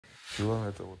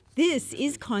This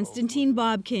is Konstantin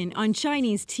Babkin on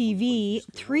Chinese TV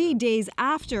 3 days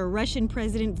after Russian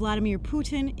President Vladimir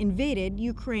Putin invaded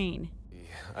Ukraine.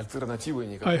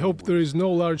 I hope there is no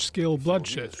large-scale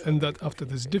bloodshed and that after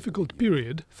this difficult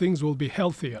period, things will be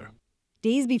healthier.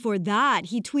 Days before that,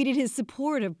 he tweeted his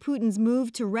support of Putin's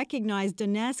move to recognize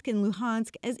Donetsk and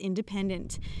Luhansk as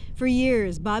independent. For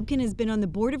years, Babkin has been on the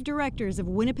board of directors of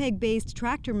Winnipeg-based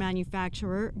tractor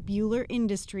manufacturer Buehler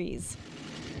Industries.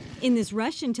 In this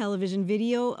Russian television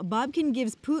video, Babkin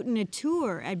gives Putin a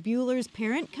tour at Buehler's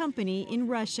parent company in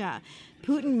Russia.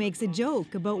 Putin makes a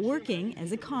joke about working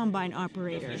as a combine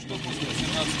operator.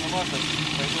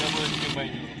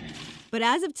 But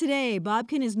as of today,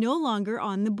 Babkin is no longer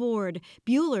on the board.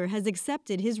 Buehler has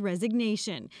accepted his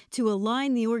resignation to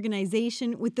align the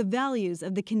organization with the values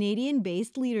of the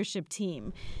Canadian-based leadership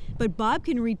team. But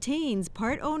Babkin retains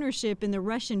part ownership in the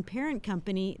Russian parent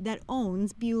company that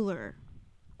owns Buehler.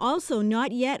 Also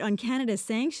not yet on Canada's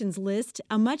sanctions list,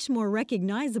 a much more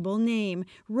recognizable name,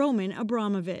 Roman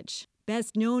Abramovich.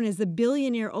 Best known as the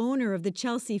billionaire owner of the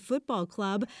Chelsea Football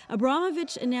Club,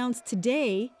 Abramovich announced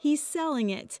today he's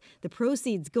selling it, the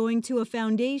proceeds going to a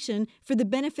foundation for the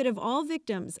benefit of all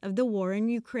victims of the war in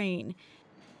Ukraine.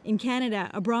 In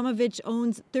Canada, Abramovich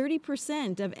owns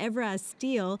 30% of Evraz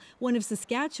Steel, one of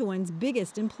Saskatchewan's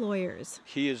biggest employers.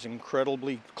 He is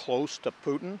incredibly close to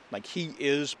Putin, like he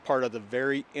is part of the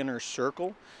very inner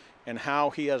circle, and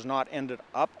how he has not ended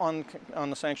up on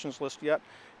the sanctions list yet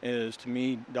is, to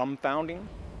me, dumbfounding.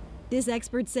 This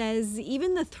expert says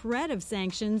even the threat of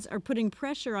sanctions are putting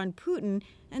pressure on Putin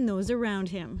and those around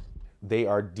him. They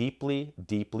are deeply,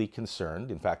 deeply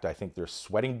concerned. In fact, I think they're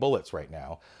sweating bullets right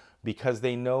now because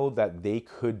they know that they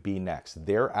could be next.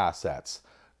 Their assets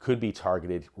could be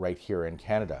targeted right here in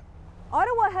Canada.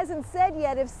 Ottawa hasn't said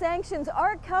yet if sanctions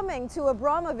are coming to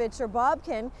Abramovich or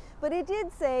Babkin, but it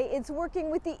did say it's working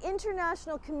with the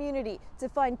international community to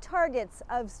find targets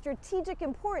of strategic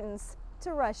importance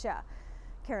to Russia.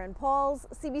 Karen Pauls,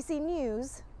 CBC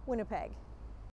News, Winnipeg.